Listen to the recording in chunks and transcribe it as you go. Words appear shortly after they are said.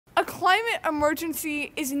climate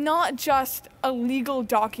emergency is not just a legal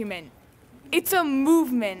document. It's a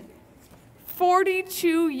movement.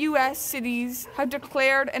 42 U.S. cities have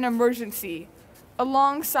declared an emergency,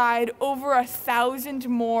 alongside over 1,000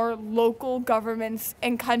 more local governments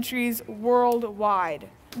and countries worldwide.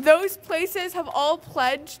 Those places have all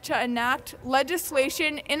pledged to enact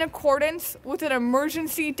legislation in accordance with an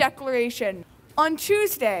emergency declaration. On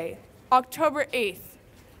Tuesday, October 8th,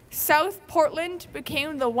 South Portland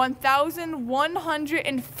became the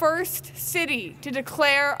 1,101st city to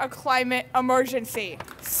declare a climate emergency.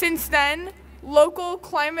 Since then, local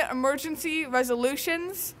climate emergency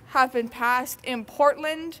resolutions have been passed in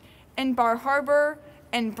Portland and Bar Harbor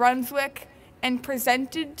and Brunswick and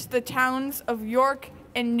presented to the towns of York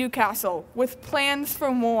and Newcastle with plans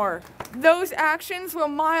for more. Those actions were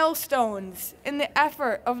milestones in the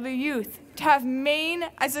effort of the youth to have Maine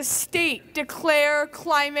as a state declare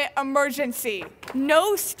climate emergency.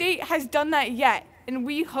 No state has done that yet, and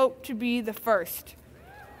we hope to be the first.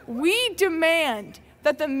 We demand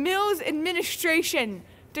that the Mills administration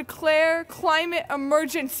declare climate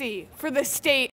emergency for the state